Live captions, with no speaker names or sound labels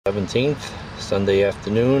17th, Sunday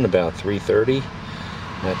afternoon, about 3:30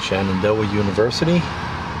 at Shenandoah University.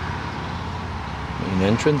 Main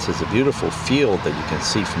entrance is a beautiful field that you can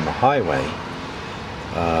see from the highway.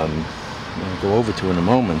 I'm going to go over to in a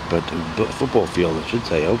moment, but a football field, I should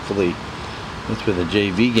say. Hopefully that's where the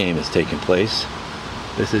JV game is taking place.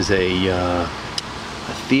 This is a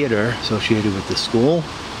theater associated with the school.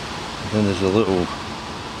 And then there's a little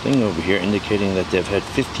thing over here indicating that they've had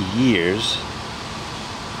 50 years.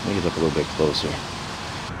 Let me look a little bit closer.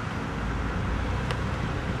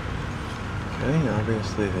 Okay,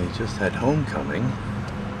 obviously they just had homecoming.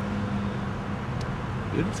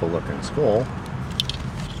 Beautiful looking school.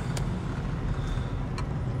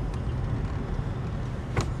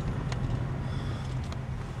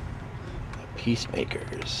 The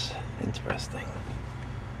Peacemakers. Interesting.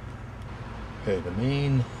 Okay, the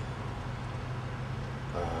main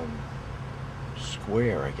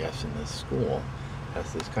square, I guess, in this school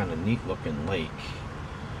has this kind of neat looking lake.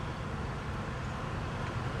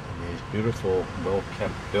 And these beautiful,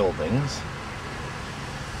 well-kept buildings.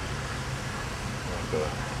 Like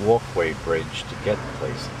a walkway bridge to get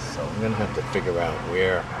places. So I'm going to have to figure out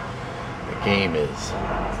where the game is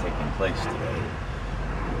taking place today.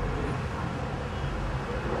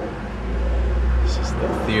 This is the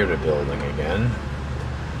theater building again.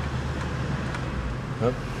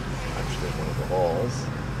 Oh, actually one of the halls.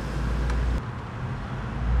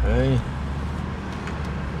 Okay,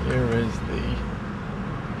 here is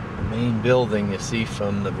the main building you see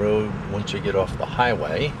from the road once you get off the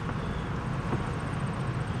highway.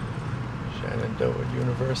 Shenandoah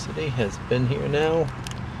University has been here now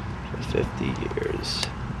for 50 years.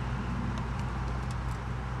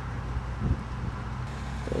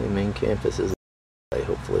 The main campus is,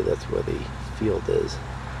 hopefully that's where the field is.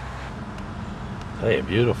 Hey, a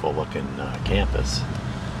beautiful looking campus.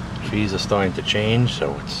 Trees are starting to change,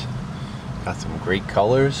 so it's got some great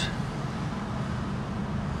colors.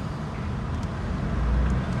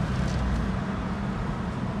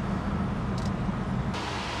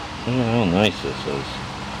 Look at how nice this is.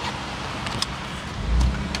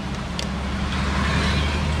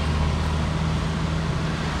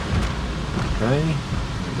 Okay,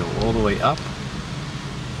 we go all the way up.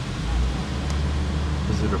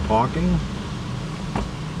 Visitor parking.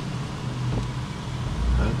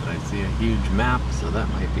 I see a huge map, so that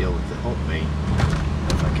might be able to help me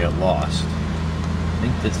if I get lost. I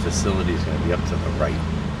think this facility is going to be up to the right.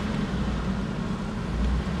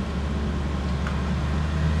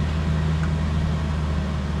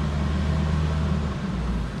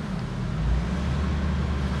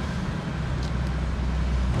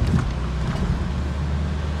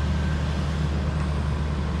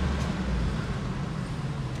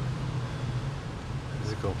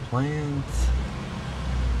 Physical plans.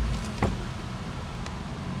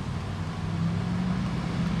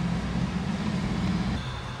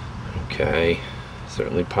 Okay,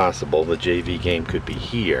 certainly possible the JV game could be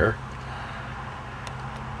here.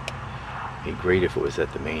 It'd be great if it was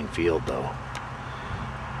at the main field though.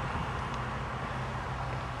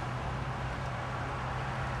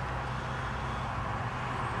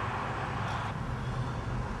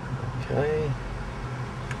 Okay,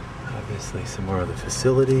 obviously some more of the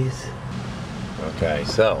facilities. Okay,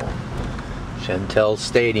 so Shentel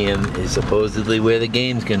Stadium is supposedly where the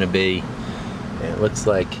game's gonna be. And it looks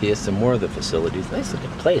like here's some more of the facilities. Nice looking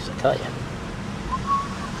place, I tell you.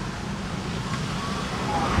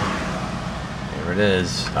 There it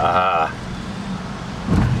is. Ah.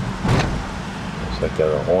 Looks like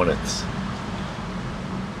the Hornets.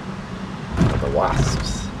 Or the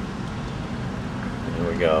Wasps.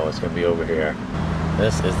 Here we go. It's going to be over here.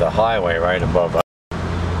 This is the highway right above us.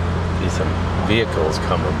 See some vehicles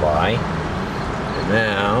coming by. And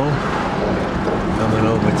now, coming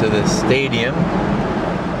over to this stadium.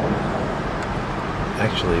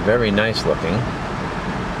 Actually very nice looking.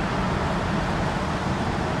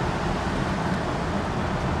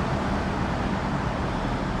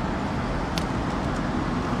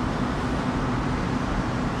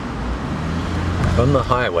 From the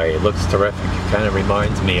highway it looks terrific. It kind of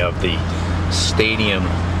reminds me of the stadium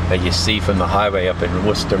that you see from the highway up in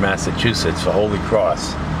Worcester, Massachusetts for Holy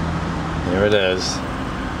Cross. There it is.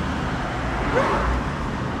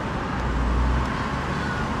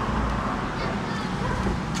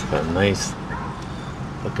 Got nice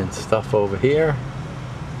looking stuff over here.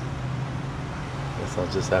 Guess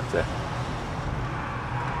I'll just have to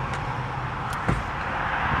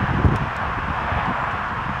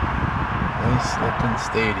nice looking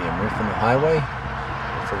stadium right from the highway.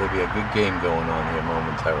 Hopefully there'll be a good game going on here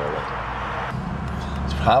momentarily.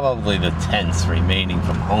 It's probably the tents remaining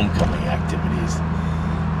from homecoming activities.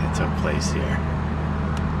 place here.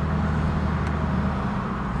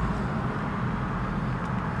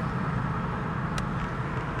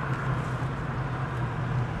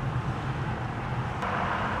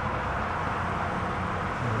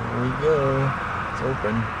 There we go. It's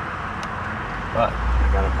open. But I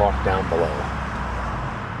gotta park down below.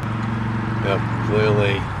 Yep,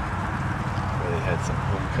 clearly they had some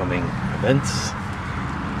homecoming events.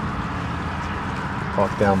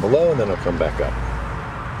 Park down below and then I'll come back up.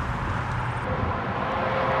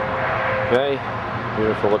 Okay,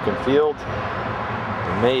 beautiful looking field.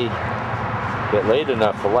 It may get late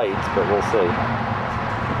enough for lights, but we'll see.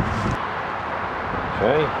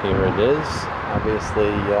 Okay, here it is.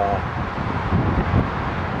 Obviously,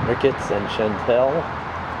 Ricketts and Chantel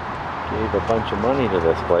gave a bunch of money to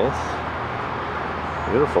this place.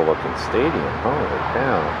 Beautiful looking stadium, holy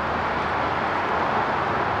cow.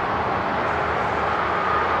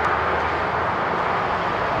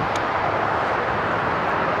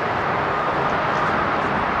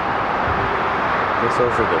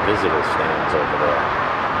 Those are the visitor stands over there.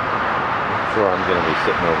 I'm sure I'm going to be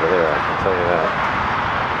sitting over there, I can tell you that.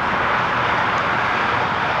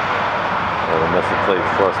 Well, they must have played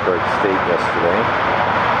Frostburg State yesterday.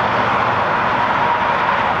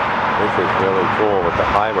 This is really cool with the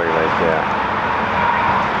highway right there.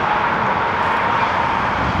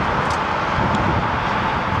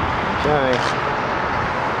 Okay.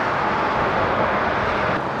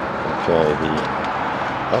 Okay, the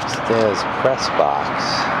upstairs press box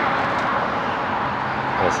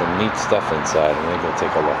has some neat stuff inside. I'm gonna go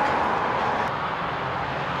take a look.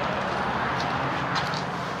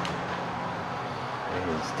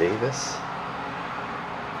 James Davis,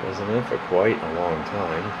 president for quite a long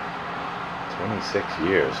time, 26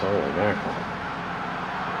 years, holy mackerel.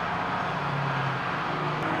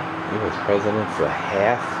 He was president for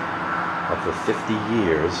half of the 50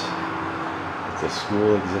 years that the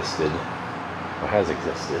school existed. Or has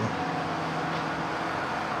existed.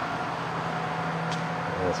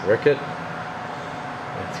 There's Rickett,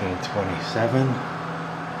 1927.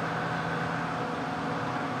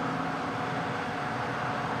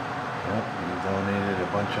 Yep, you donated a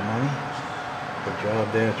bunch of money. Good job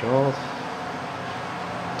there, Charles.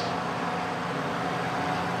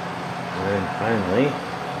 And then finally,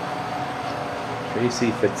 Tracy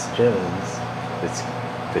Fitzsimmons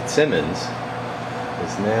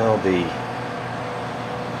is now the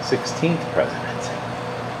 16th president.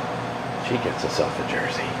 She gets herself a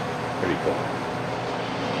jersey. Pretty cool.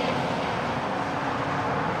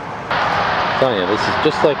 Tell you, this is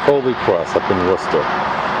just like Holy Cross up in Worcester.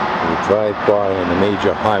 You drive by on the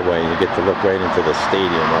major highway and you get to look right into the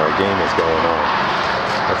stadium where a game is going on.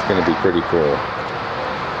 That's going to be pretty cool.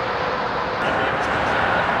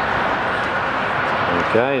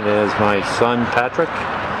 Okay, there's my son Patrick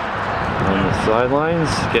on the sidelines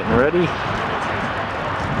getting ready.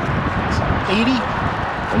 80?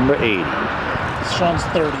 Number 80. Sean's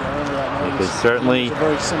 30, I remember that. Because certainly,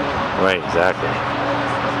 very similar. Right, exactly.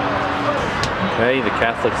 Okay, the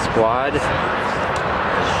Catholic squad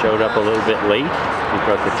showed up a little bit late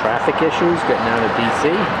because of traffic issues getting out of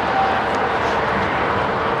DC.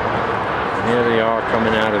 And here they are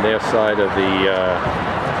coming out of their side of the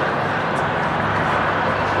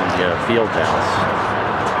field house.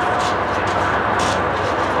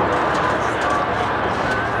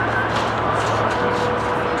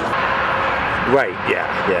 Right, yeah.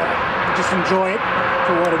 Just enjoy it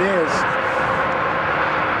for what it is.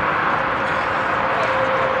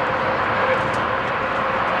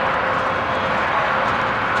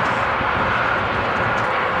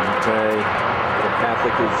 Okay, the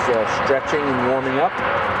Catholic is stretching and warming up.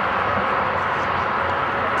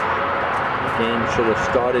 The game should have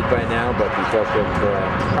started by now, but because of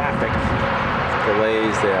traffic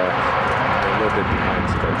delays, they're a little bit behind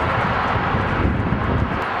schedule.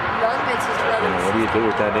 What do you do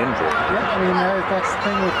with that injury? Yeah, I mean, that's the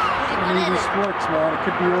thing with any of these sports, man. It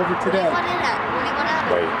could be over today.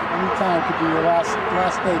 Right. Anytime could be your last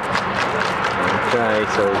day. Okay,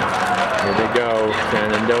 so here they go.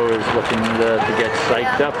 Shenandoah is looking to get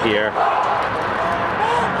psyched up here.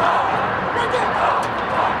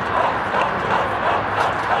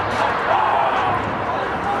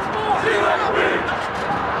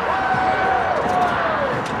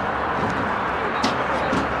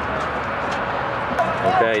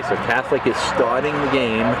 Okay, so Catholic is starting the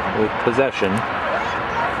game with possession.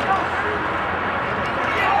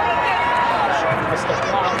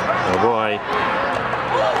 Oh boy.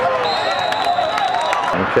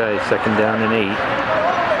 Okay, second down and 8.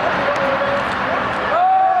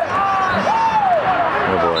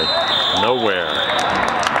 Oh boy. Nowhere.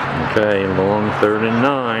 Okay, long 3rd and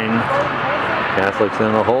 9. Catholic's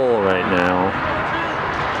in a hole right now.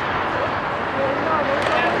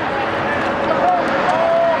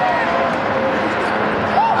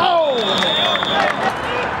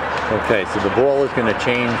 Okay, so the ball is going to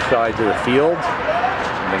change sides of the field.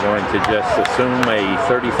 And they're going to just assume a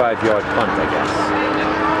 35-yard punt, I guess.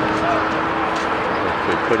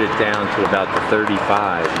 They put it down to about the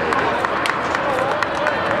 35, maybe.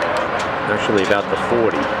 Actually, about the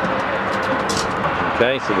 40.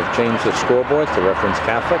 Okay, so they've changed the scoreboard to reference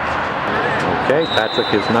Catholic. Okay,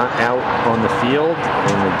 Patrick is not out on the field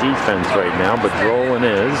in the defense right now, but Roland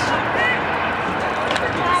is.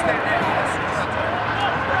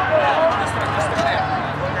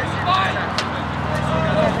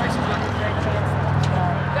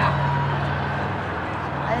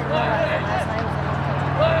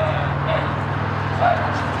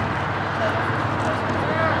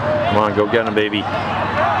 Come on, go get him, baby.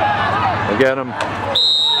 Go get him.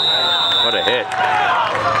 What a hit.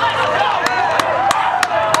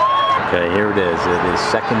 Okay, here it is. It is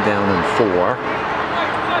 2nd down and 4.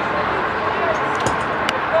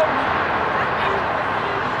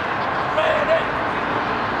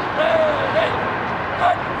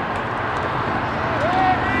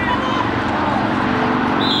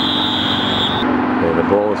 Okay, the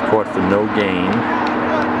ball is caught for no gain.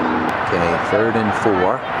 Okay, 3rd and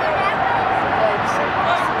 4.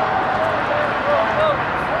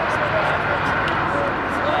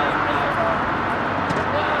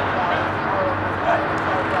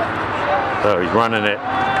 So he's running it.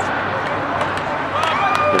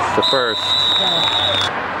 It's the first.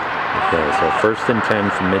 Okay, so 1st and 10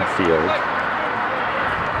 from midfield.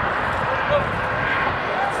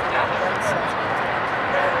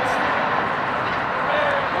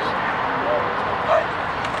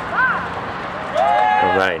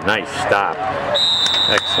 All right, nice stop.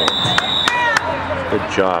 Excellent. Good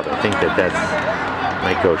job. I think that's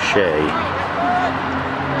Mike O'Shea.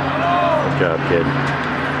 Good job, kid.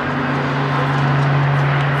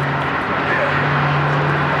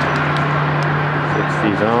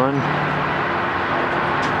 He's on.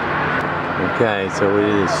 Okay, so it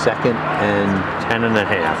is 2nd and 10 and a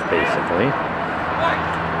half, basically.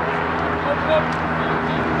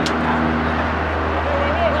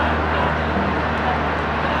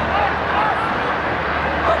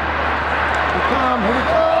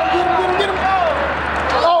 Here come, get him.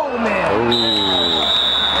 Oh, man. Ooh.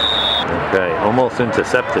 Okay, almost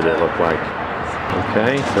intercepted, it looked like.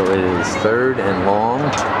 Okay, so it is 3rd and long.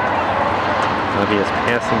 Obvious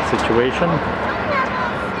passing situation.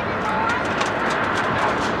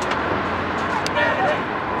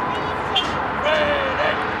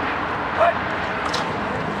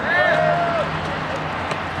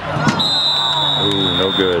 Ooh, no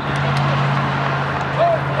good.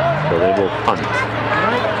 So they will punt.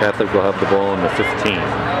 Catholic will have the ball on the 15.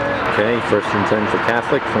 Okay, 1st and 10 for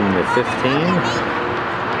Catholic from the 15.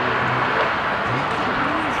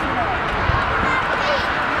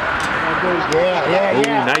 Yeah.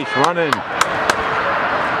 Ooh, nice running.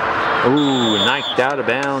 Ooh, knocked out of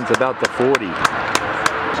bounds about the 40.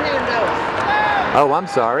 Shenandoah. Oh, I'm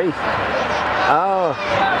sorry. Oh.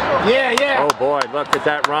 Yeah. Oh boy, look at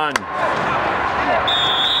that run.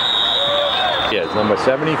 Yeah, it's number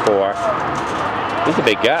 74. He's a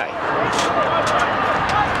big guy.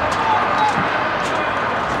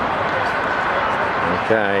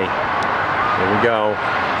 Okay, here we go.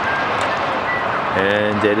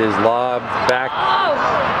 And it is lobbed back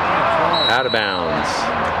out of bounds.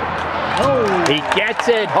 He gets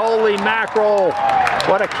it! Holy mackerel!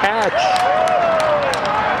 What a catch!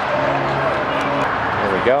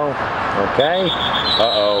 There we go. Okay.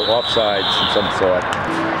 Uh-oh, offsides of some sort.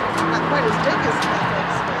 Not quite as big as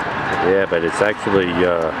Catholics. Yeah, but it's actually,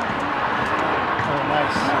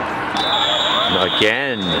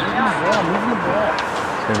 again.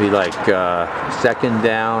 It's going to be like 2nd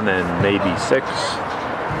down and maybe 6.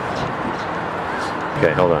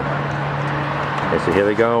 Okay, hold on. Okay, so here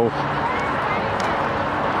we go.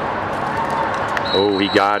 Oh, he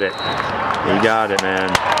got it. He got it, man.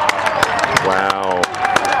 Wow.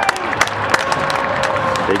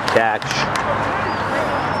 Big catch.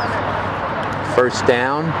 1st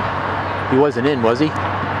down. He wasn't in, was he?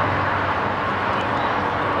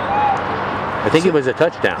 I think it was a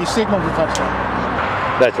touchdown. He signaled the touchdown.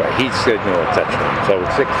 That's right, he signaled a touchdown. So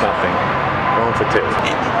it's 6-0, going for 2.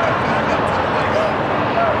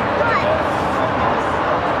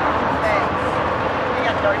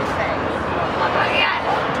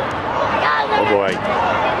 Oh boy,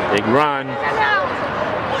 big run.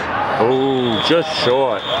 Oh, just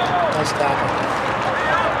short. Nice tackle.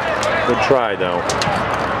 Good try though.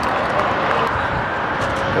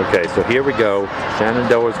 Okay, so here we go.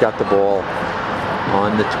 Shenandoah's got the ball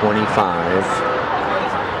on the 25.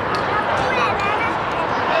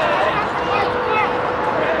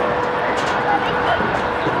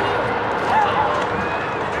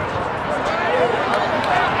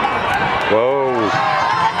 Whoa.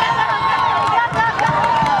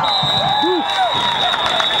 Woo.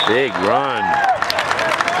 Big run.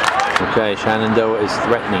 Okay, Shenandoah is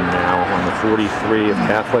threatening now on the 43 of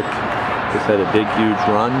Catholic. Just had a big, huge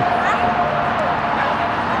run.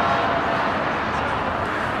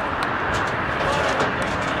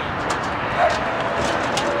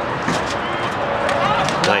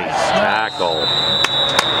 Nice tackle.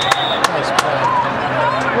 Nice play.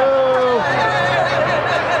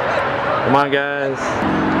 Come on, guys.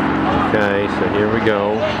 Okay, so here we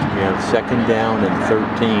go. We have second down and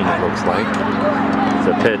 13, it looks like. It's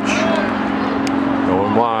a pitch.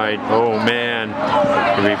 Going wide. Oh, man.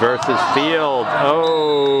 He reverses field.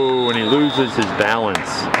 Oh, and he loses his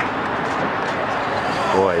balance.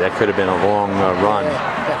 Boy, that could have been a long run.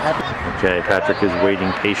 Okay, Patrick is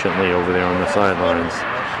waiting patiently over there on the sidelines.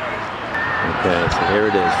 Okay, so here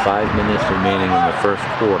it is. 5 minutes remaining in the first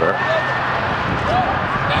quarter.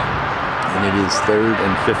 And it is 3rd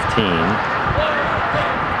and 15.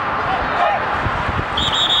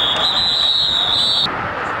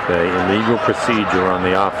 Okay, illegal procedure on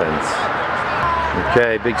the offense.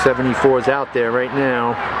 Okay, big 74's out there right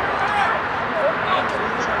now.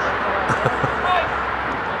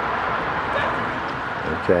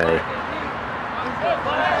 Okay.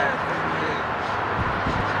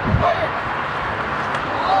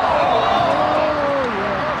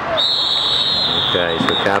 Okay,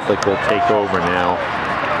 so Catholic will take over now.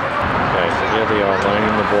 Okay, so here they are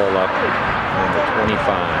lining the ball up on the 25.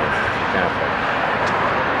 Catholic.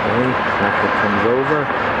 Okay, Catholic comes over.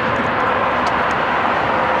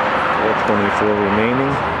 4:24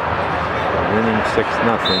 remaining. They're winning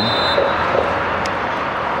 6-0.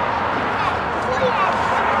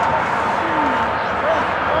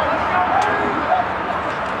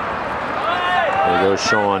 There goes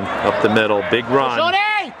Sean up the middle. Big run.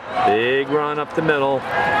 Big run up the middle.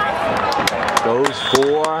 Goes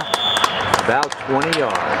for about 20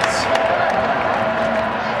 yards.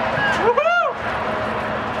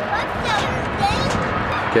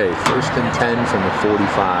 Okay, 1st and 10 from the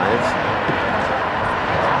 45.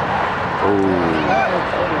 Oh,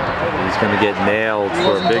 he's going to get nailed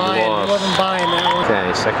for a big loss. He wasn't buying that one.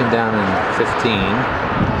 Okay, 2nd down and 15.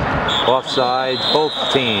 Offside, both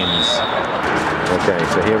teams. Okay,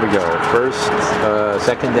 so here we go.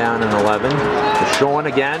 2nd down and 11. To Sean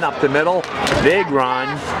again, up the middle. Big run.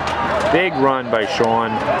 Big run by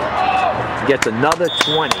Sean. Gets another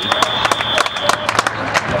 20.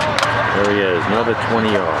 There he is, another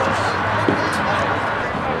 20 yards.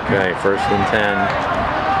 Okay, 1st and 10.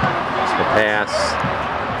 It's the pass.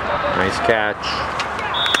 Nice catch.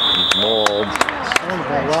 He's mauled.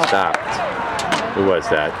 Stopped. Who was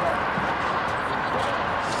that?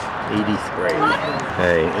 83.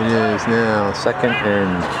 Okay, it is now 2nd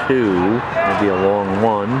and 2. Maybe a long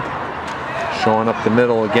one. Sean up the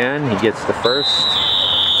middle again. He gets the 1st.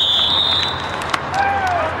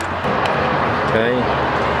 Okay.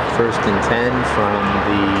 1st and 10 from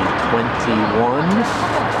the 21.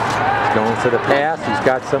 He's going for the pass. He's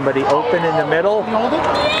got somebody open in the middle.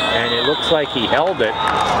 And it looks like he held it.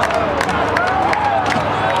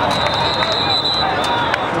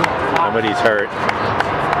 Somebody's hurt.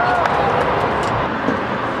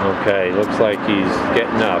 Okay, looks like he's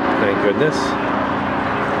getting up. Thank goodness.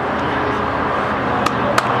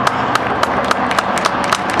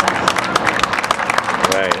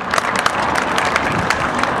 Right.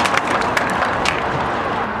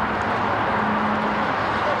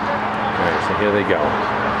 Here they go.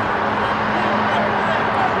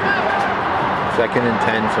 2nd and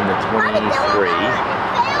 10 from the 23.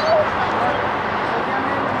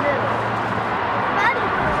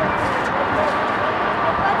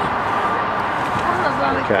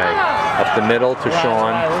 Okay, up the middle to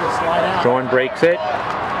Sean. Sean breaks it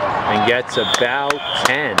and gets about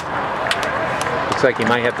 10. Looks like he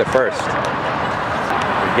might have the 1st.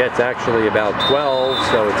 He gets actually about 12,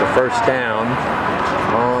 so it's a 1st down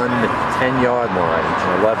on the 10-yard line,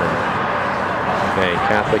 11. Okay,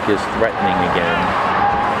 Catholic is threatening again.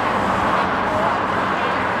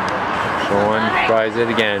 Sean tries it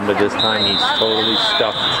again, but this time he's totally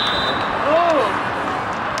stuffed.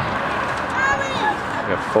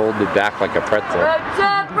 Got folded back like a pretzel.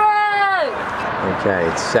 Okay,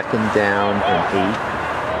 it's 2nd down and 8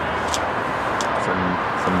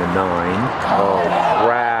 from the 9. Oh,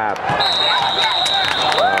 crap.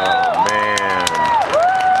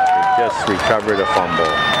 recovered a fumble.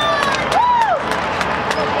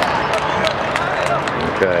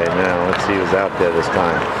 Okay, now let's see who's out there this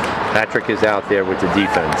time. Patrick is out there with the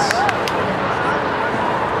defense.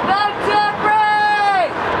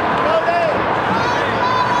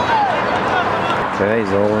 Okay,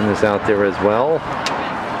 Zolan is out there as well.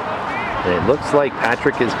 And it looks like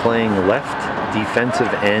Patrick is playing left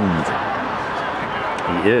defensive end.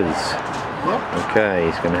 He is. Okay,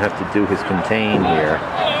 he's going to have to do his contain here.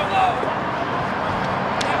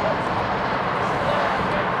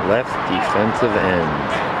 Left defensive end.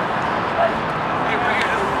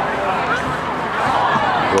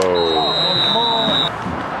 Whoa.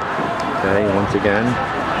 Okay, once again,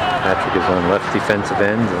 Patrick is on left defensive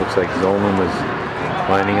end. It looks like Zolan was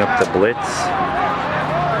lining up the blitz.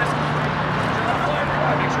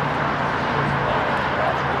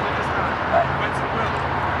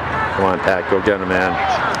 Come on, Pat, go get him, man.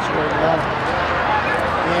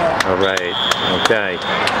 All right, okay.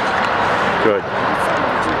 Good.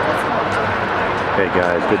 Okay,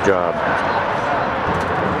 guys, good job.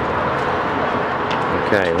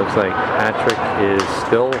 Okay, looks like Patrick is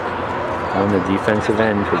still on the defensive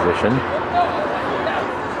end position.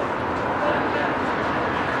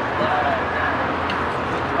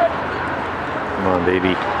 Come on,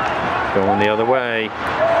 baby. Going the other way.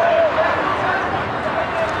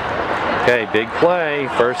 Okay, big play.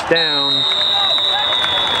 First down.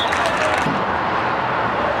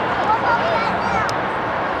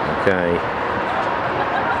 Okay.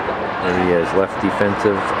 There he is, left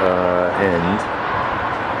defensive end.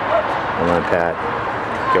 Come on, Pat.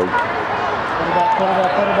 Go.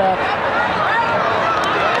 Put it back.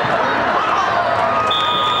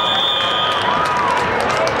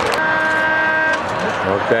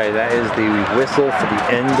 Okay, that is the whistle for the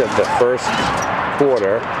end of the first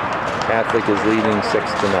quarter. Catholic is leading 6-0.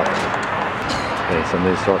 Okay,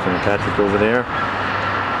 somebody's talking to Patrick over there.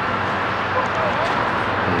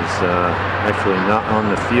 He's actually not on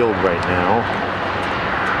the field right now.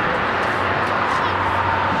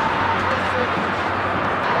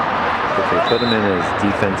 If they put him in as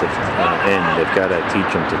defensive end, they've got to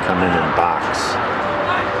teach him to come in and box.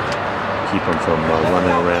 Keep him from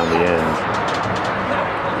running around the end.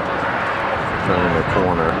 Turning the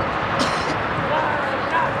corner.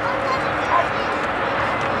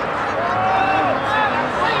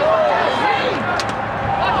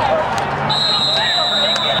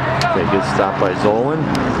 Okay, good stop by Zolan.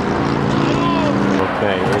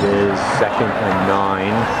 Okay, it is 2nd and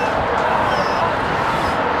 9.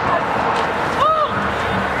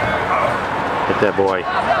 Hit that boy.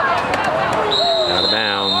 Out of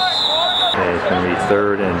bounds. Okay, it's going to be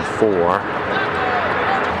 3rd and 4.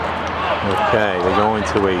 Okay, they're going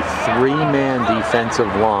to a 3-man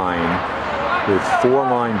defensive line with 4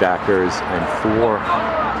 linebackers and 4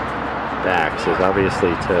 backs. It's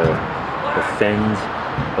obviously to defend.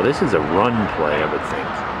 Well, this is a run play, I would think.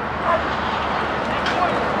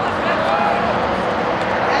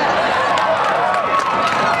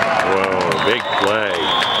 Whoa, big play.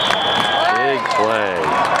 Big play.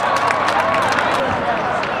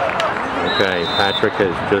 Okay, Patrick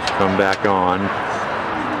has just come back on.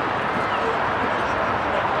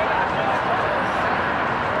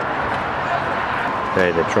 Okay,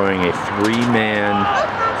 they're throwing a 3-man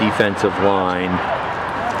defensive line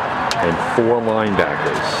and 4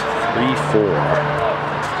 linebackers. 3-4.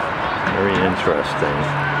 Very interesting.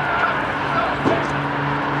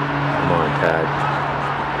 Come on, Pat.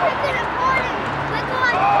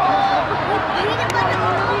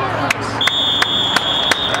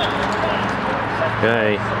 Okay.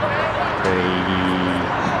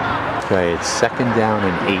 Okay, it's 2nd down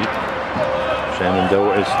and 8.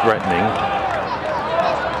 Shenandoah is threatening.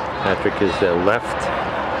 Patrick is their left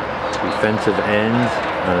defensive end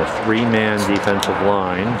on a 3-man defensive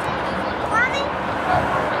line.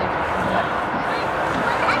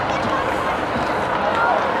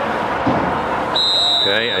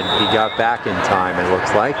 Okay, he got back in time, it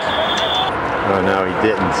looks like. Oh no, he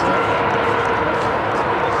didn't.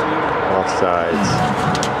 Offsides.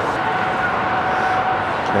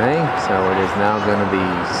 Okay, so it is now going to be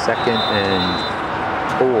 2nd and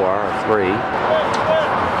 4, or 3.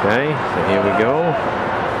 Okay, so here we go.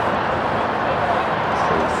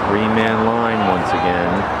 So 3-man line once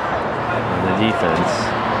again on the defense.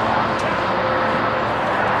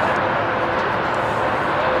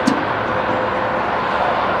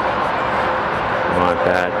 Come on,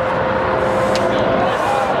 Pat.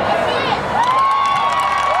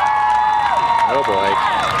 Oh boy.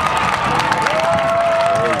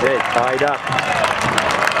 There's it, tied up.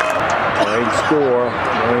 Wide score,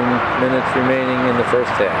 9 minutes remaining in the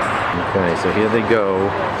first half. Okay, so here they go.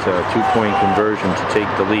 It's a 2-point conversion to take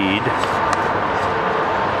the lead.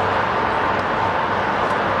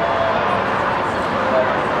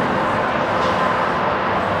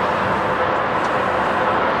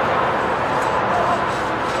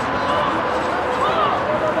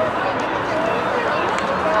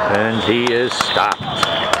 And he is stopped.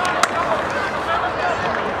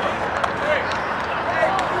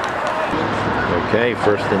 Okay,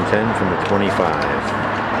 1st and 10 from the 25.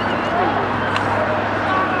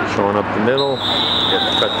 Sean up the middle,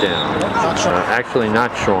 gets cut down. Actually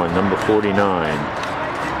not Sean, number 49.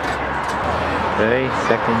 Okay,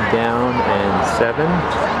 2nd down and 7.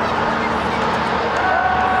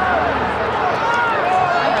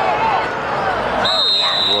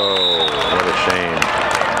 Whoa, what a shame.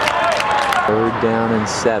 3rd down and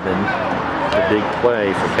 7. It's a big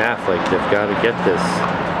play for Catholic. They've got to get this.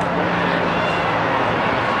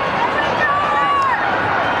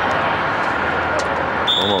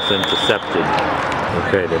 Almost intercepted.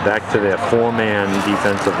 Okay, they're back to their 4-man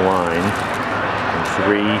defensive line and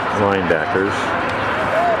 3 linebackers.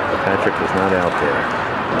 But Patrick was not out there.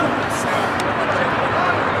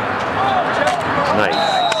 Nice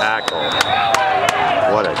tackle.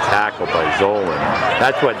 What a tackle by Zolan.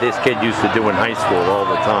 That's what this kid used to do in high school all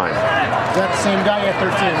the time. Is that the same guy at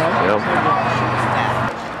 13, right?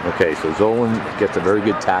 Yep. Okay, so Zolan gets a very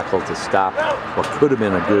good tackle to stop what could have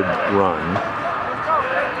been a good run.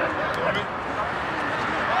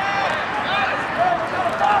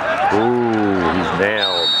 Ooh, he's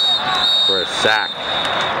nailed for a sack.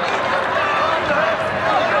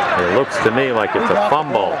 It looks to me like it's a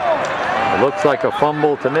fumble. It looks like a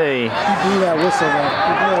fumble to me. He blew that whistle, man.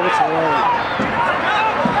 He blew that whistle early.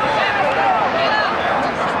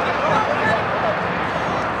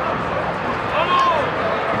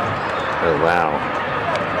 Oh, wow.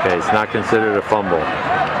 Okay, it's not considered a fumble.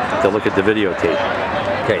 Have to look at the videotape.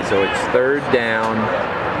 Okay, so it's 3rd down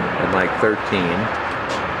and like 13.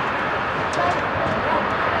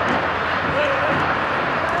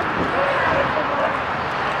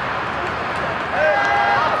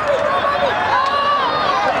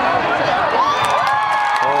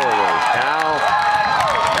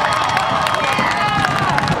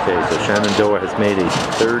 Shenandoah has made a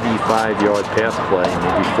 35-yard pass play,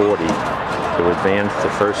 maybe 40, to advance to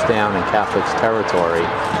 1st down in Catholic's territory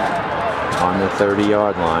on the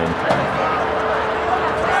 30-yard line.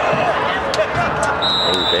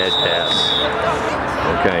 Oh, bad pass.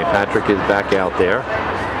 Okay, Patrick is back out there.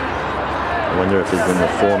 I wonder if he's in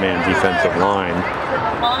the 4-man defensive line.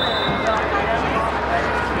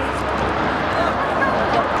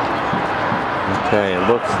 Okay, it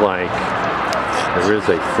looks like there is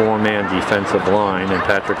a 4-man defensive line, and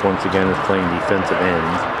Patrick once again is playing defensive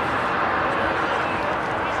end.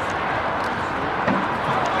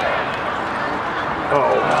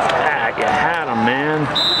 Oh, you had him, man.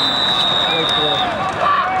 This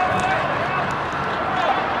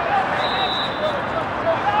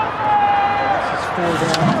is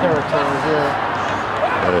 4-down territory here.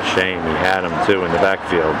 What a shame, he had him too in the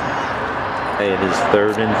backfield. It is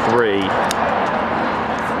 3rd and 3.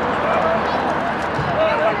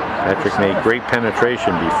 Patrick made great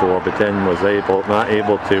penetration before, but then was not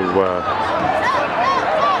able to.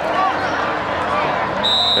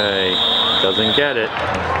 Okay, doesn't get it.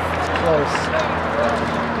 Close.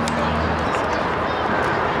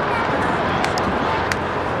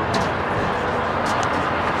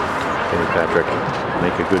 Okay, Patrick,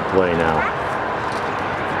 make a good play now.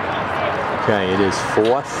 Okay, it is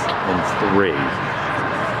 4th and 3.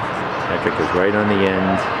 Patrick is right on the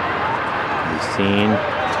end. He's seen.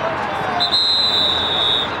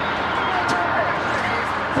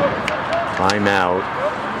 Timeout,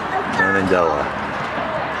 Shenandoah.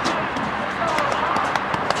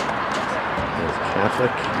 There's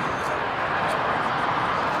Catholic.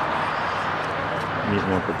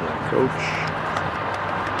 Meeting up with the coach.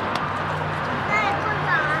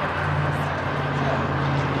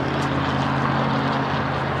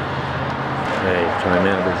 Okay,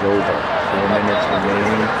 timeout is over. 4 minutes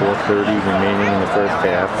remaining, 4:30 remaining in the first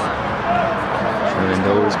half.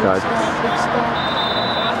 Shenandoah's got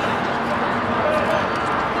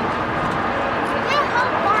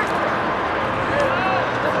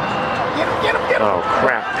oh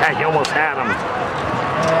crap, Pat, you almost had him.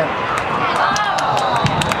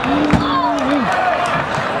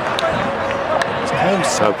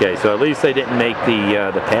 Okay, so at least they didn't make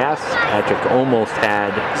the pass. Patrick almost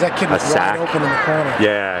had that kid was a sack. wide open in the corner.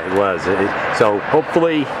 Yeah, it was. So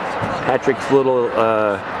hopefully Patrick's little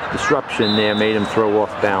disruption there made him throw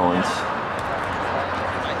off balance.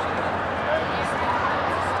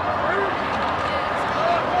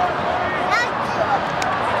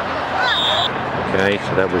 Okay,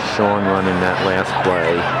 so that was Sean running that last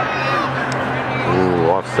play.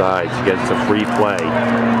 Ooh, offsides, gets a free play.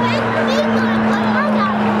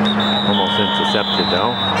 Almost intercepted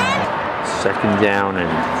though. 2nd down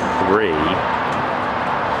and 3.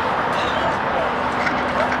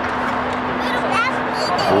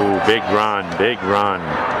 Ooh, big run, big run.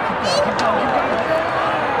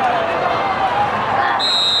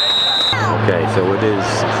 Okay, so it is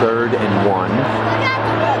 3rd and 1.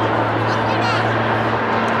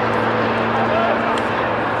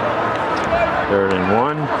 Third and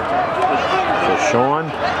 1. So Sean,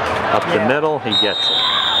 up the middle, he gets it.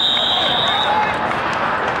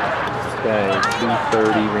 Okay,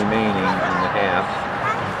 2:30 remaining in the half.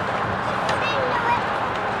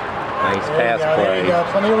 Nice pass play. There you go,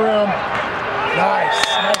 plenty of room. Nice,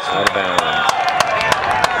 nice. Out of bounds.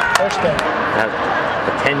 First down.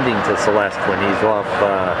 Attending to Celeste when he's off.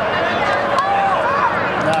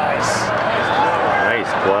 Nice.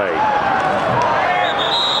 Nice play.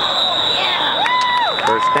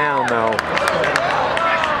 First down though.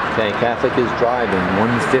 Okay, Catholic is driving.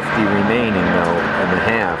 150 remaining though in the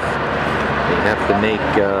half. They have to make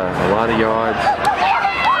a lot of yards.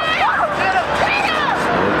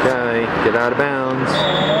 Okay, get out of bounds.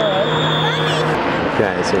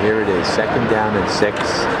 Okay, so here it is. 2nd down and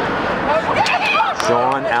 6.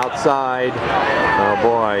 Sean outside. Oh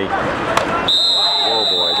boy. Oh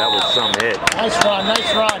boy, that was some hit. Nice run,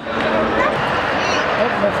 nice run.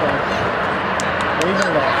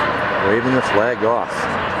 Waving it off. Waving the flag off.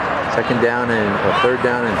 2nd down and 3rd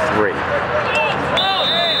down and 3.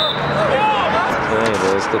 Okay,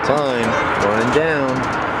 there's the time. Running down.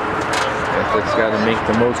 Catholic's got to make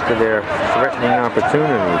the most of their threatening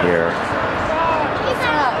opportunity here.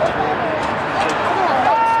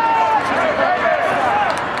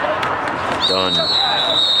 Done.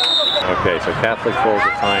 Okay, so Catholic calls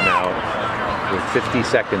a timeout with 50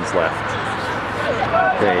 seconds left.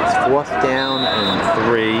 Okay, it's 4th down and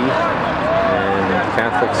 3, and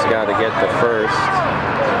Catholic's got to get the first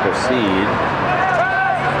to proceed.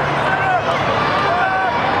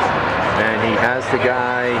 And he has the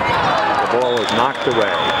guy, the ball is knocked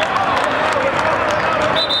away.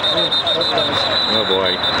 Oh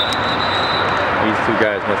boy. These two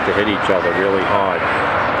guys must have hit each other really hard.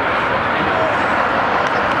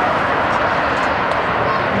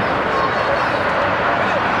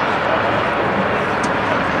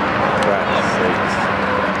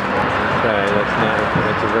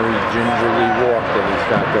 It's a very gingerly walk that he's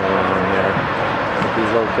got going on here. But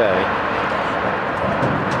he's okay.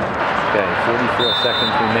 Okay, 44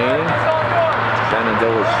 seconds remaining.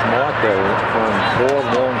 Shenandoah is smart. They're throwing 4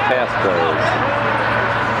 long pass plays.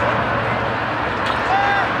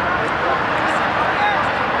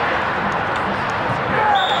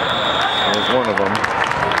 There's one of them.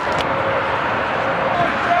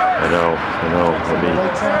 I know.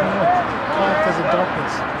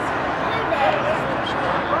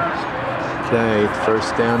 Okay,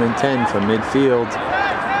 1st down and 10 from midfield.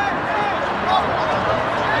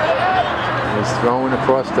 He's throwing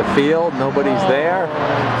across the field. Nobody's there.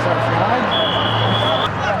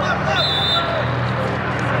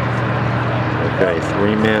 Okay,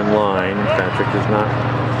 3-man line. Patrick is not.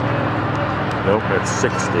 Nope, that's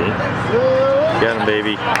 60. Get him,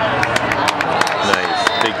 baby. Nice.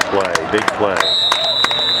 Big play. Big play.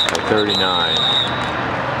 At 39.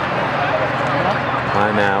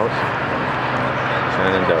 Timeout.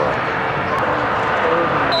 Shenandoah.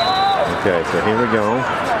 Okay, so here we go.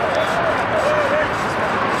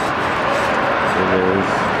 It is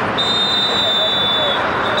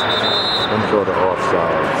some sort of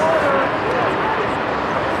offside.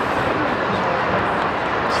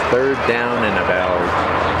 It's 3rd down and about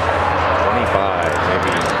 25,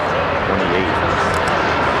 maybe 28.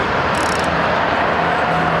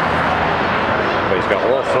 But he's got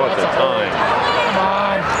all sorts of time. Come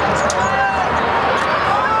on.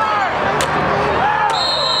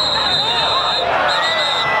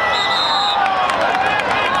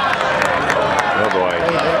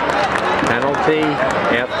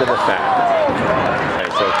 After the foul. Okay,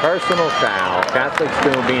 so personal foul. Catholic's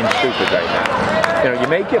still being stupid right now. You know, you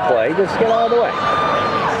make your play, just get out of the way.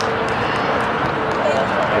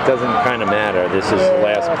 It doesn't kind of matter. This is the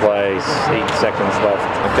last play, 8 seconds left.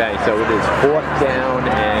 Okay, so it is 4th down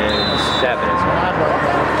and 7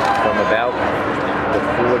 from about the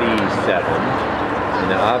 47. And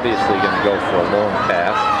they're obviously going to go for a long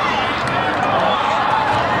pass.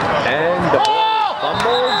 And the ball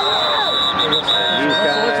fumbled.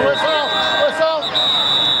 Whistle!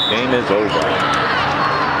 Game is over.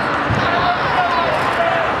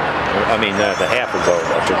 I mean, the half is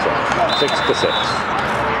over, I should say. 6-6.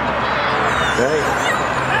 Okay.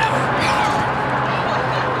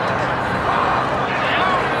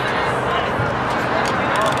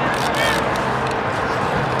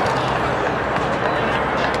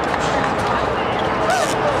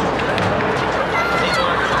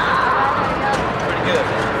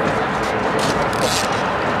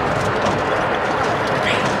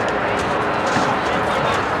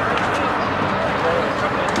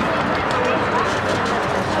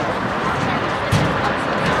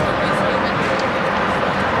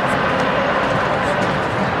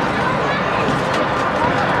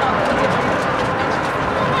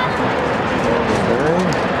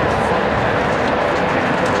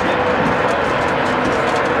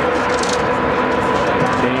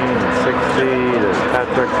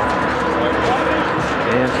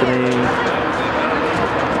 Anthony,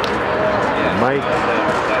 Mike,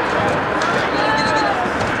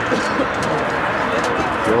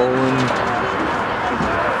 Roland,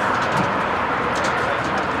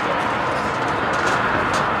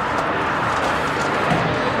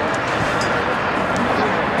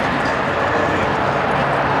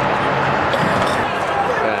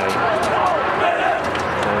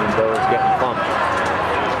 Shenandoah's getting pumped.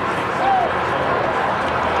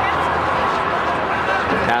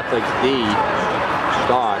 Catholic's D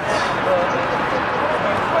starts.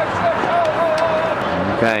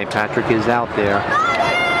 Okay, Patrick is out there.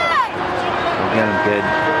 Go get him, kid.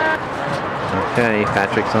 Okay,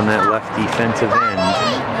 Patrick's on that left defensive end.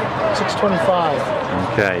 6:25.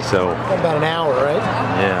 Okay, so About an hour, right?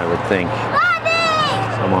 yeah, I would think.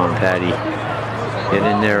 Come on, Patty. Get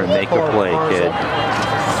in there and make a play, kid.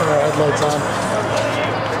 Headlights on.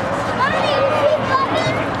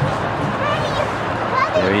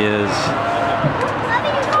 There he is.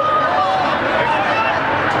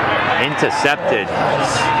 Intercepted.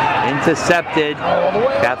 Intercepted.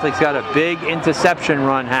 Catholic's got a big interception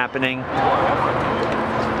run happening.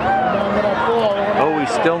 Oh,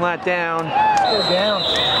 he's still not down. Still down.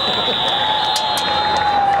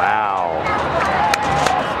 Wow.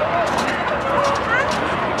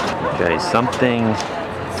 Okay, something.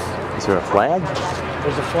 Is there a flag?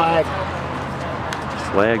 There's a flag.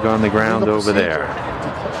 Flag on the ground Legal over there.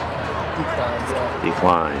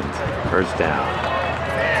 Declined, yeah. Declined. First down.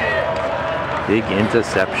 Big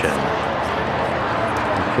interception.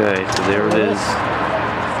 Okay, so there it is.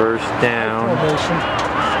 First down. Formation.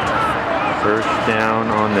 First down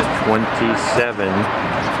on the 27.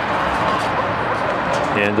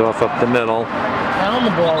 Handoff up the middle. Down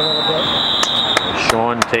the ball a little bit.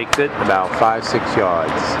 Sean takes it about 5-6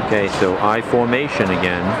 yards. Okay, so I formation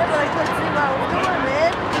again.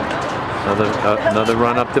 Another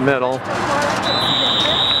run up the middle.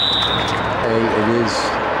 Okay, it is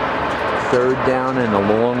third down and a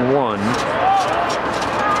long one.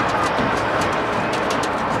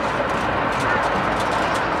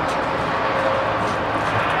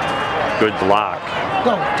 Good block.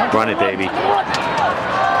 Go. Run it, baby.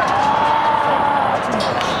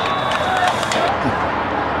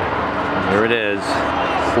 Here it is.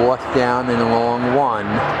 Fourth down and a long one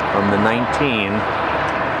from the 19.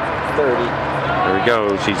 30. There he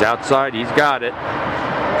goes. He's outside. He's got it.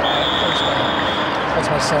 That's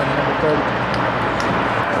my son, number 30.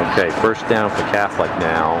 Okay, first down for Catholic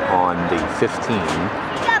now on the 15.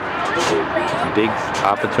 Big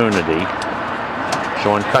opportunity.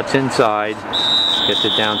 Sean cuts inside. Gets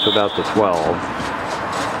it down to about the 12.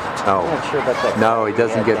 Oh, no, he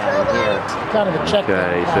doesn't get. Kind of a check.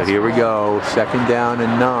 Okay, so here we go. Second down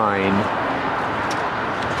and 9.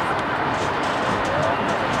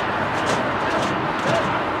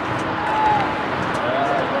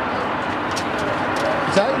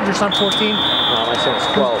 Is that your son 14? No, my son's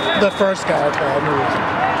 12. The first guy. Okay, I knew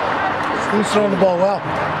he was throwing the ball well.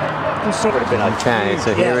 Okay,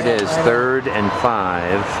 so here it is. Third and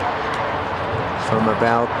 5 from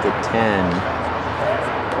about the 10.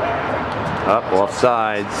 Up, off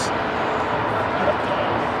sides.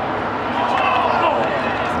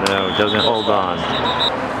 No, it doesn't hold on.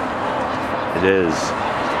 It is.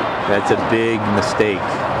 That's a big mistake.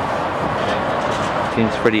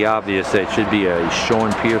 Seems pretty obvious that it should be a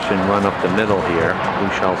Sean Pearson run up the middle here. We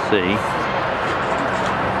shall see.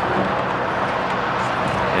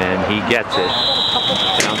 And he gets it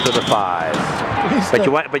down to the 5. But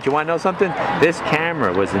you want to know something? This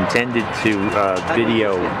camera was intended to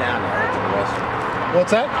video.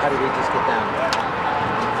 What's that? How did he just get down?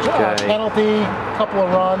 Okay. Penalty, couple of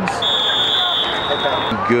runs.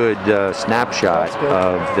 Good snapshot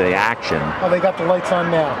of the action. Oh, they got the lights on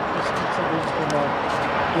now.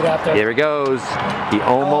 Get out there. Here it goes. He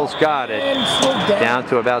almost got it. Down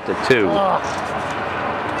to about the 2.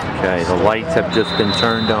 Okay, the lights have just been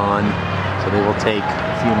turned on. So they will take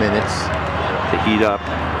a few minutes to heat up.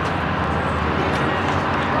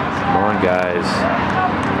 Come on, guys.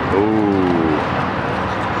 Ooh.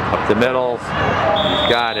 Up the middle. He's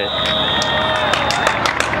got it.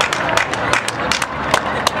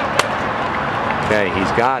 Okay,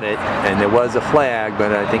 he's got it. And there was a flag,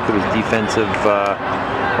 but I think it was defensive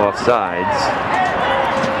offsides.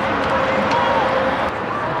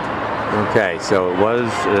 Okay, so it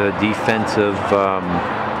was defensive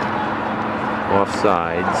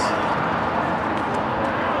offsides.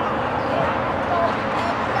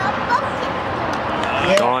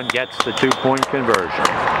 Sean gets the 2-point conversion.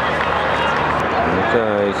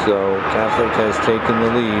 Okay, so Catholic has taken the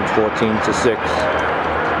lead, 14-6.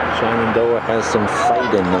 Shenandoah has some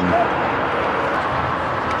fight in them.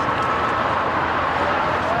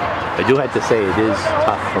 I do have to say it is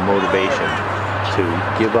tough for motivation to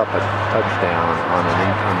give up a touchdown on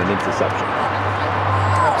an interception.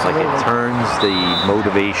 It's like it turns the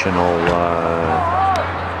motivational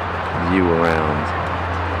view around.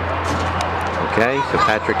 Okay, so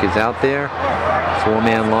Patrick is out there.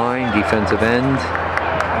 4-man line, defensive end.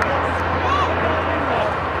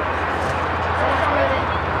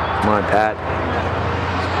 Come on, Pat.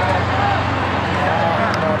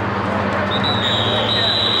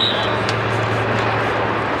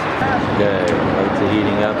 Okay, lights are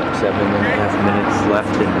heating up. 7.5 minutes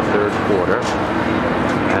left in the third quarter.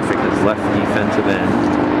 Patrick is left defensive end.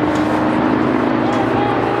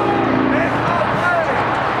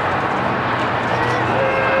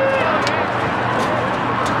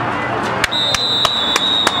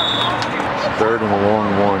 Third and a long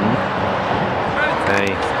one. Okay,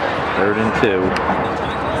 3rd and 2.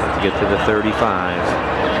 Let's get to the 35.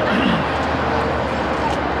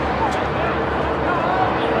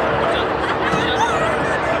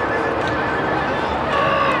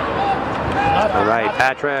 All right,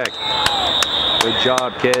 Patrick. Good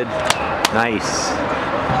job, kid. Nice.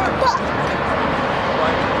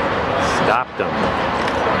 Stopped him.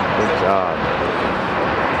 Good job.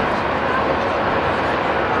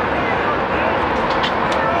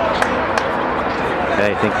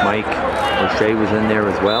 Okay, I think Mike O'Shea was in there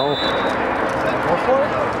as well. Go for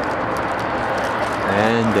it.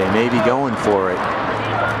 And they may be going for it.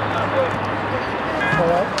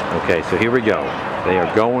 Okay, so here we go. They are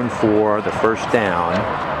going for the first down.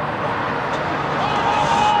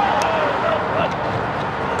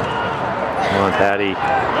 Come on, Patty.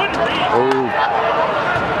 Oh,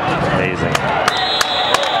 amazing.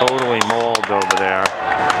 Totally mauled over there.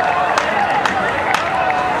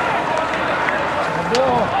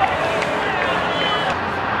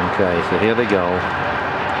 Okay, so here they go.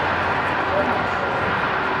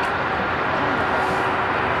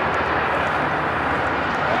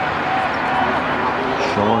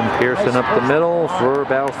 Sean Pearson up the middle for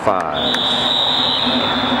about 5.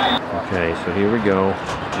 Okay, so here we go.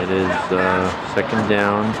 It is 2nd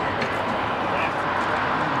down.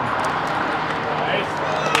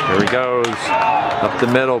 Here he goes. Up the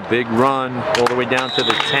middle, big run, all the way down to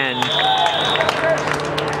the 10.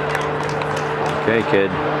 Okay,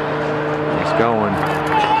 kid. Nice going.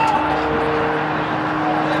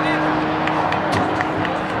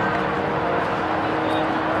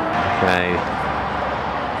 Okay.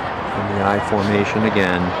 In the I formation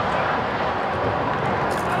again.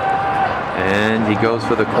 And he goes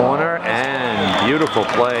for the corner, and beautiful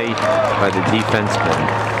play by the defenseman.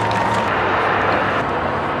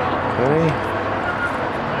 Okay.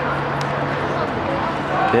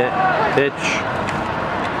 Pitch.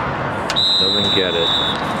 Doesn't get it.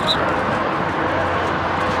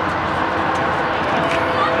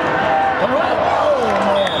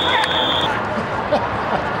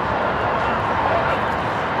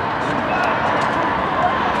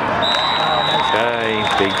 Okay,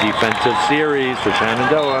 big defensive series for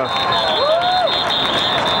Shenandoah.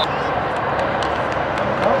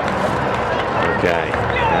 Okay,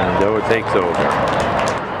 Shenandoah takes over.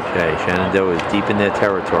 Okay, Shenandoah is deep in their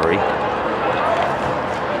territory.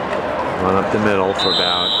 Run up the middle for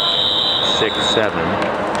about 6, 7.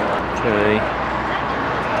 Okay.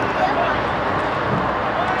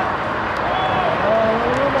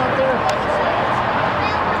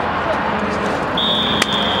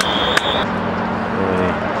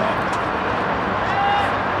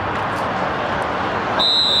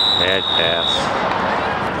 Bad pass.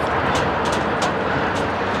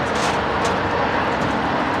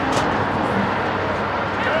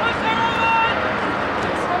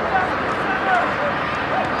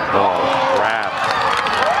 Oh, crap.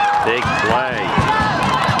 Big play.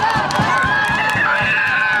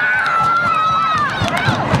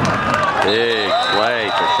 Big play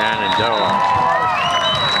for Shenandoah.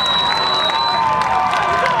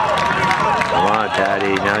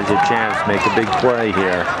 Patty. Now's your chance. Make a big play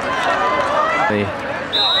here.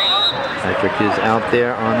 Patrick is out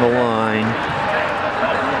there on the line.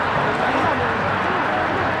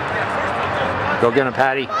 Go get him,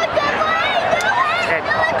 Patty.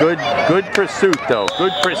 Good pursuit, though.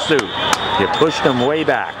 Good pursuit. You pushed him way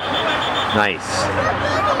back. Nice.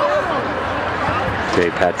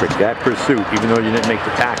 Okay, Patrick, that pursuit, even though you didn't make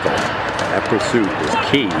the tackle, that pursuit is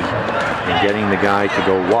key in getting the guy to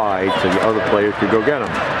go wide so the other player could go get him.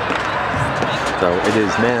 So it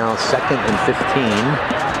is now 2nd and 15.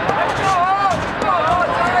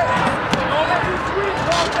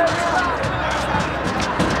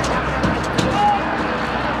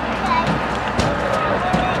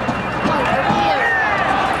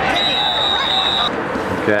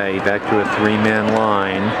 Okay, back to a 3-man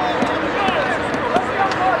line.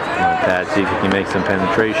 Come on, Pat, see if you can make some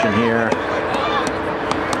penetration here.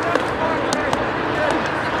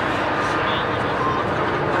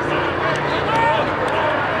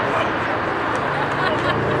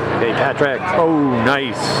 Okay, Patrick. Oh,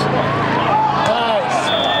 nice. Nice.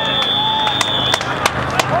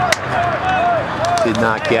 Did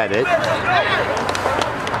not get it.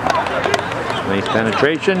 Nice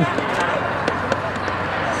penetration.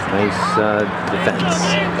 Nice defense.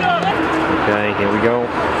 Okay, here we go.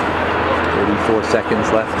 34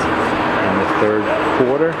 seconds left in the 3rd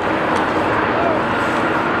quarter.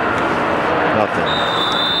 Nothing.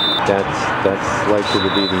 That's likely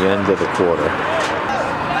to be the end of the quarter.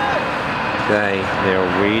 Okay, they're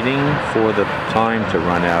waiting for the time to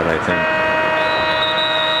run out, I think.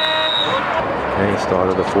 Okay, start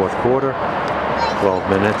of the 4th quarter. 12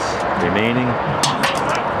 minutes remaining.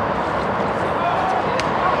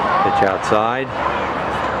 Pitch outside.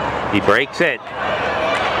 He breaks it.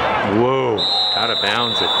 Whoa. Out of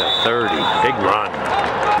bounds at the 30. Big run.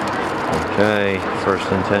 Okay.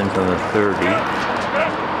 1st and 10 from the 30.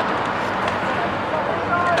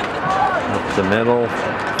 Up the middle.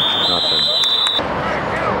 Nothing.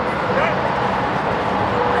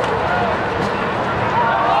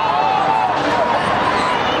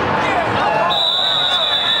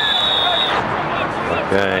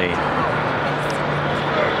 Okay.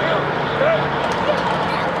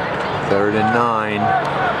 3rd and 9.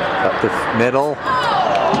 Up the middle.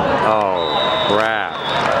 Oh, crap.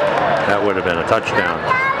 That would have been a touchdown.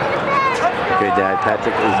 Okay, Dad,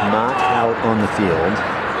 Patrick is not out on the field.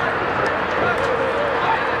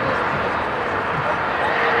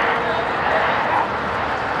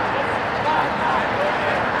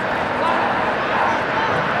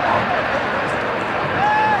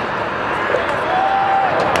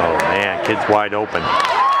 Oh, man, kid's wide open.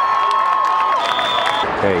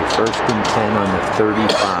 Okay, 1st and 10 on the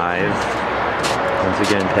 35. Once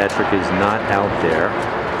again, Patrick is not out there.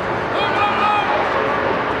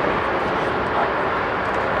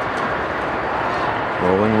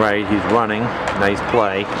 Rolling right, he's running. Nice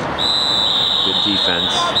play. Good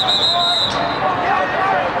defense.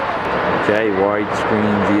 Okay,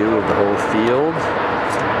 widescreen view of the whole field.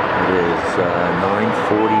 It is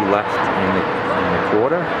 9:40 left in the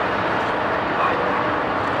quarter.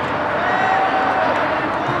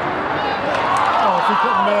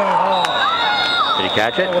 Did he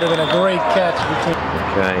catch it? That would have been a great catch.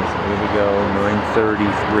 Okay, so here we go.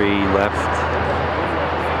 9:33 left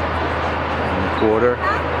in the quarter.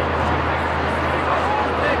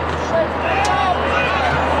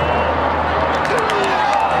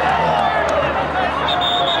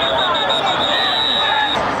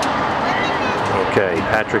 Okay,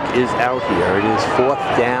 Patrick is out here. It is 4th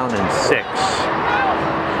down and 6.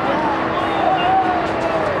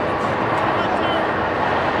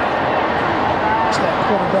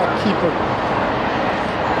 Quarterback keeper.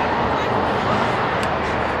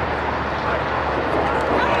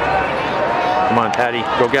 Come on, Patty.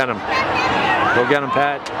 Go get him. Go get him,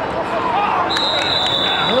 Pat.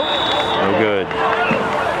 No good.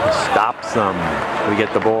 Stops them. We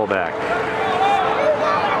get the ball back.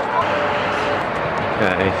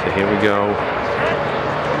 Okay, so here we go.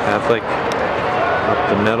 Catholic up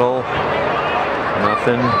the middle.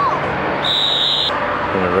 Nothing.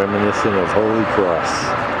 Kind of reminiscent of Holy Cross.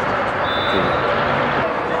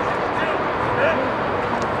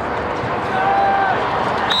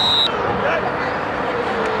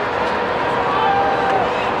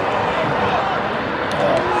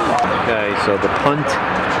 Okay, so the punt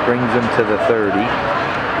brings him to the 30.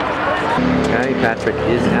 Okay, Patrick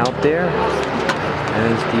is out there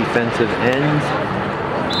as defensive end.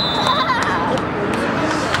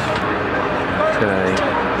 Okay.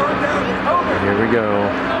 Here we go.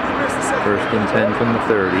 1st and 10 from the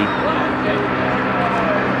 30.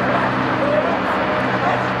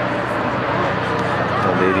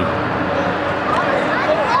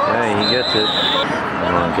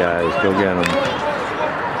 guys. Go get them.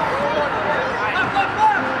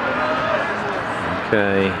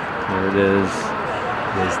 Okay, here it is.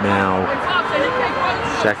 It is now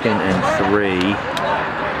 2nd and 3.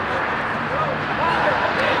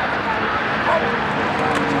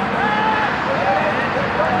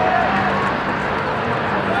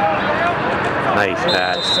 Nice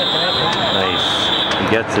pass. Nice. He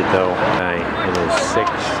gets it though. Okay, it is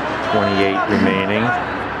 6:28 remaining.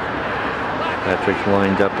 Patrick's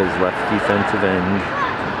lined up as left defensive end.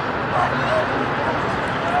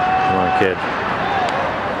 Come on, kid.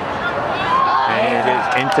 And it is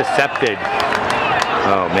intercepted.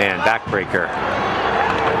 Oh man, backbreaker.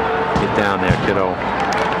 Get down there, kiddo.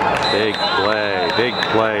 Big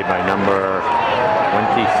play by number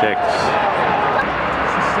 26.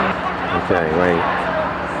 Okay, wait.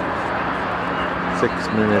 6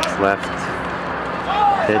 minutes left.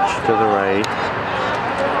 Pitch to the right.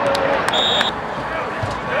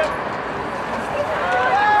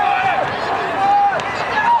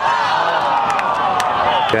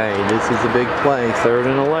 Okay, this is a big play. 3rd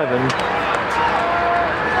and 11.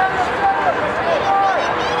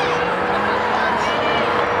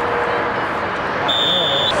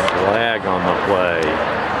 Flag on the play.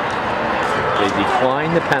 They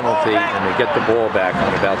decline the penalty and they get the ball back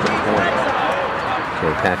on about the point.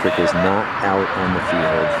 Okay, Patrick is not out on the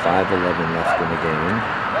field. 5:11 left in the game.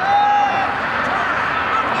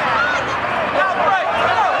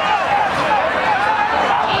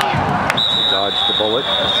 He dodged the bullet.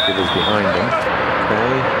 It is behind him.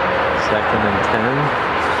 Okay, 2nd and 10.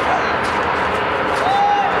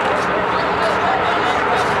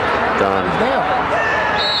 Done.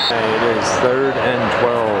 Okay, it is 3rd and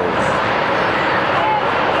 12.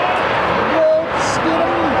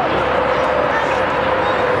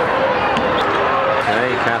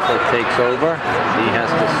 Catholic takes over. He has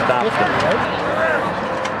to stop them.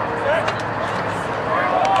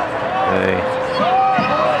 Okay.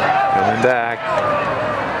 Coming back.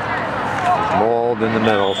 Mauled in the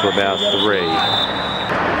middle for about 3.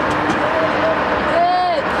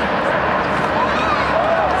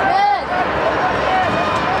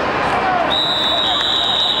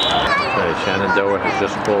 Okay, Shenandoah has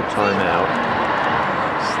just called timeout.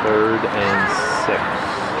 It's 3rd and 6.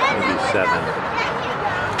 Maybe 7.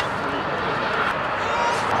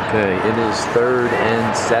 Okay, it is 3rd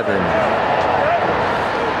and 7.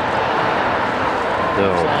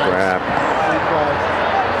 Oh, crap.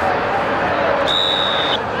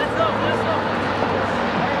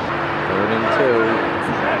 3rd and 2.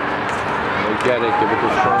 We get it. Give it to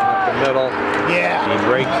Strong up the middle. Yeah. He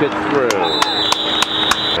breaks it through.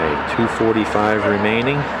 Okay, 2:45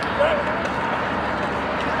 remaining.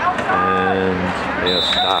 And they are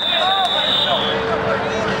stopped.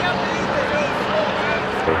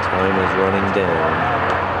 The time is running down.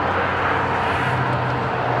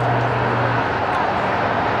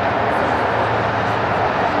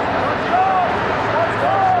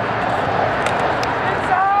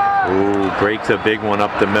 Ooh, breaks a big one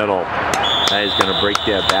up the middle. That is going to break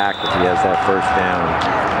their back if he has that 1st down.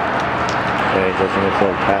 Okay, doesn't look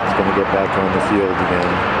like Pat's going to get back on the field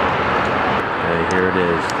again. Okay, here it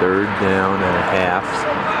is. 3rd down and a half.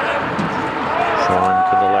 Sean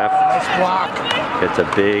to the left. Nice block. Gets a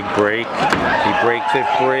big break. He breaks it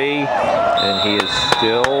free, and he is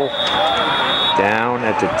still down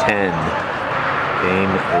at the 10.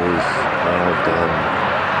 Game is now done.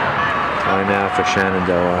 Timeout for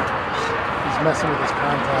Shenandoah. He's messing with his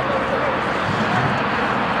contact.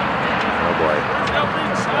 Oh boy.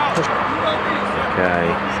 Okay,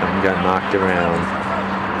 something got knocked around.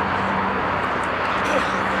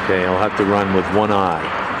 Okay, I'll have to run with one eye.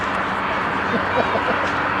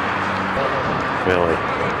 Really?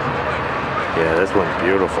 Yeah, this one's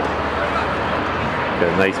beautiful. Got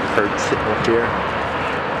a nice perch sitting up here,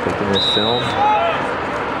 taking this film.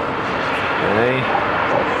 Okay.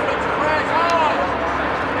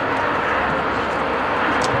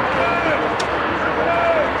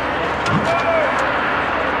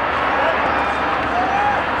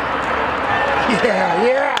 Yeah,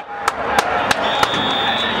 yeah.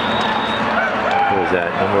 What was that?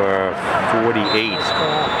 Number 48.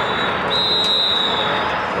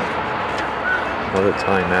 Another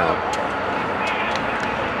timeout.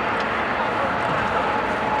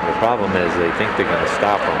 The problem is they think they're going to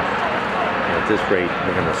stop them. And at this rate,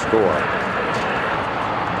 they're going to score.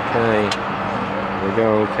 Okay, here we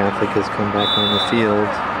go. Catholic has come back on the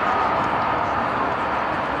field.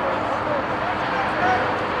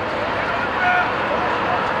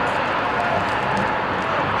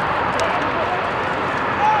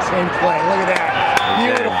 Same play. Look at that.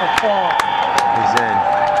 Beautiful ball. He's in.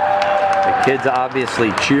 The kid's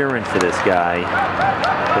obviously cheering for this guy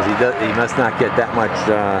because he must not get that much.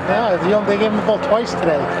 Yeah, they gave him the ball twice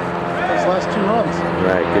today. His last 2 runs.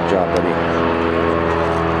 Right, good job, buddy.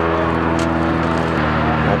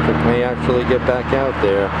 Patrick may actually get back out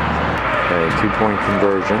there. Okay, 2-point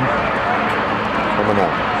conversion coming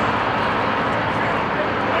up.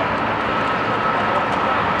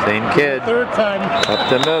 Same kid. Third time. Up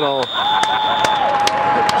the middle.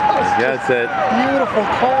 He gets it. Beautiful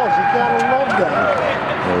calls. You gotta love that.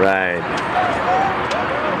 All right.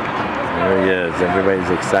 There he is. Everybody's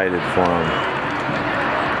excited for him.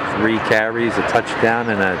 3 carries, a touchdown,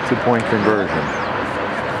 and a 2-point conversion.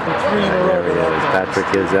 There he is. Patrick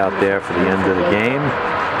is out there for the end of the game.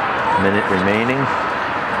 Minute remaining.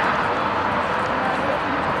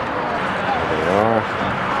 There they are.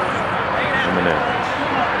 Coming out.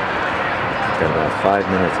 Got about 5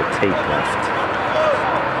 minutes of tape left.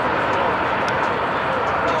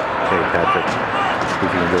 Okay, Patrick. See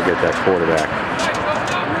if you can go get that quarterback.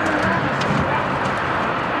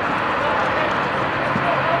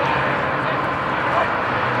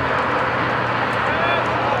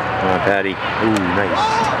 Come on, Patty. Ooh, nice.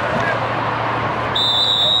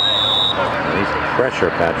 Nice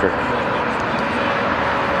pressure, Patrick.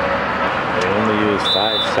 They only used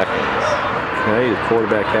 5 seconds. Okay, the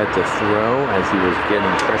quarterback had to throw as he was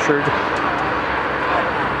getting pressured.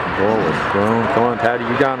 The ball was thrown. Come on, Patty,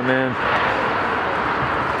 you got him, man.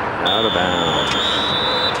 Out of bounds.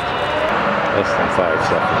 Less than 5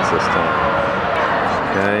 seconds this time.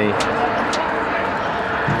 Okay.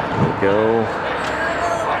 There we go.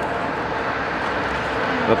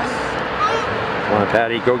 Oops. Come on,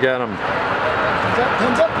 Patty, go get him.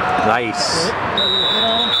 Hands up. Nice.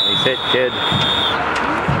 Nice hit, kid.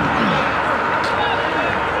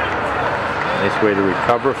 Nice way to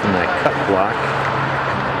recover from that cut block.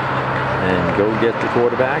 And go get the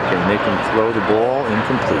quarterback and make him throw the ball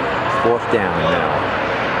incomplete. 4th down now.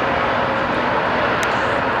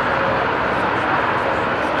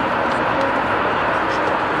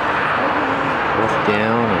 Fourth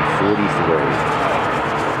down and 43.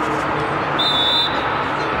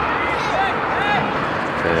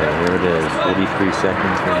 Okay, here it is. 43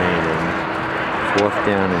 seconds remaining. 4th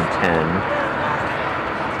down and 10.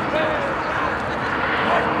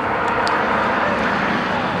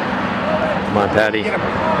 Come on, Patty. Come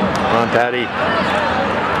on, Patty.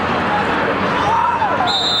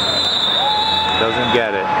 Doesn't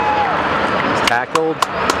get it. He's tackled,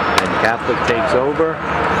 and Catholic takes over.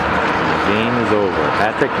 The game is over.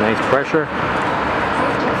 Patrick, nice pressure.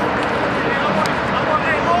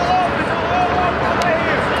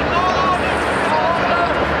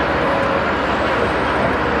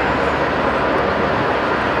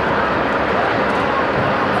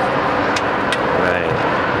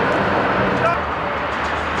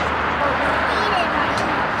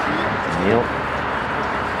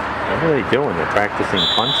 What are they doing? They're practicing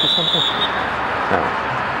punts or something? No.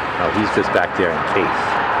 Oh, he's just back there in case.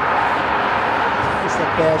 It's a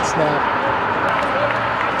bad snap.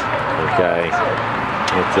 Okay.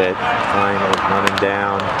 That's it. Final running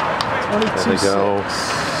down. 22-6. There they go.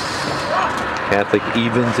 Catholic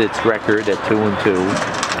evens its record at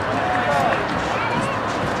 2-2.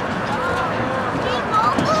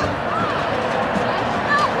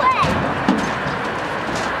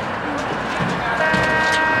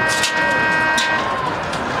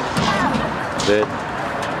 It.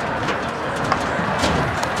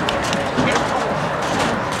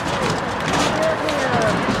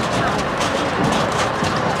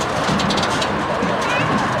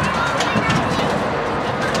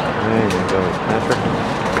 There you go, Patrick.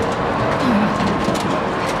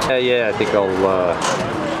 Yeah, I think I'll go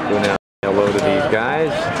now. Hello to these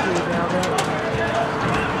guys.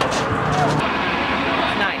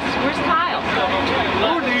 Nice. Where's Kyle?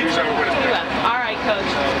 Who needs him? All right,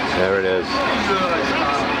 Coach. There it is.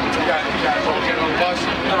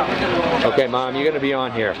 Okay, Mom, you're going to be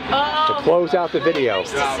on here to close out the video.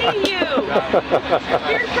 Nice to see you.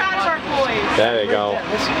 We're proud of our boys. There you go.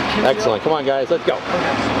 Excellent. Come on, guys. Let's go.